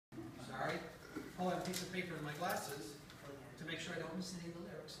pull out a piece of paper in my glasses to make sure I don't miss any of the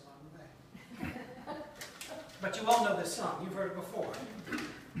lyrics along the way. But you all know this song. You've heard it before.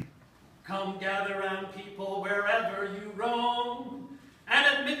 Come gather round, people, wherever you roam,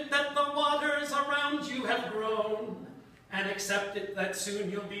 and admit that the waters around you have grown, and accept it that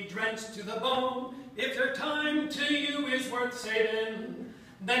soon you'll be drenched to the bone. If your time to you is worth saving,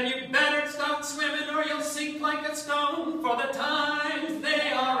 then you better start swimming or you'll sink like a stone, for the times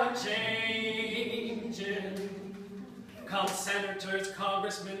they are a-changin'. Come senators,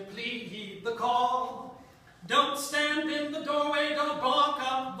 congressmen, please heed the call. Don't stand in the doorway, don't block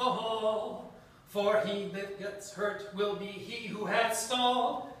up the hall, for he that gets hurt will be he who has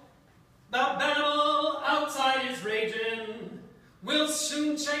stalled. The battle outside is raging, we'll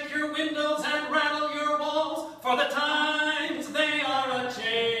soon shake your windows and rattle your walls, for the time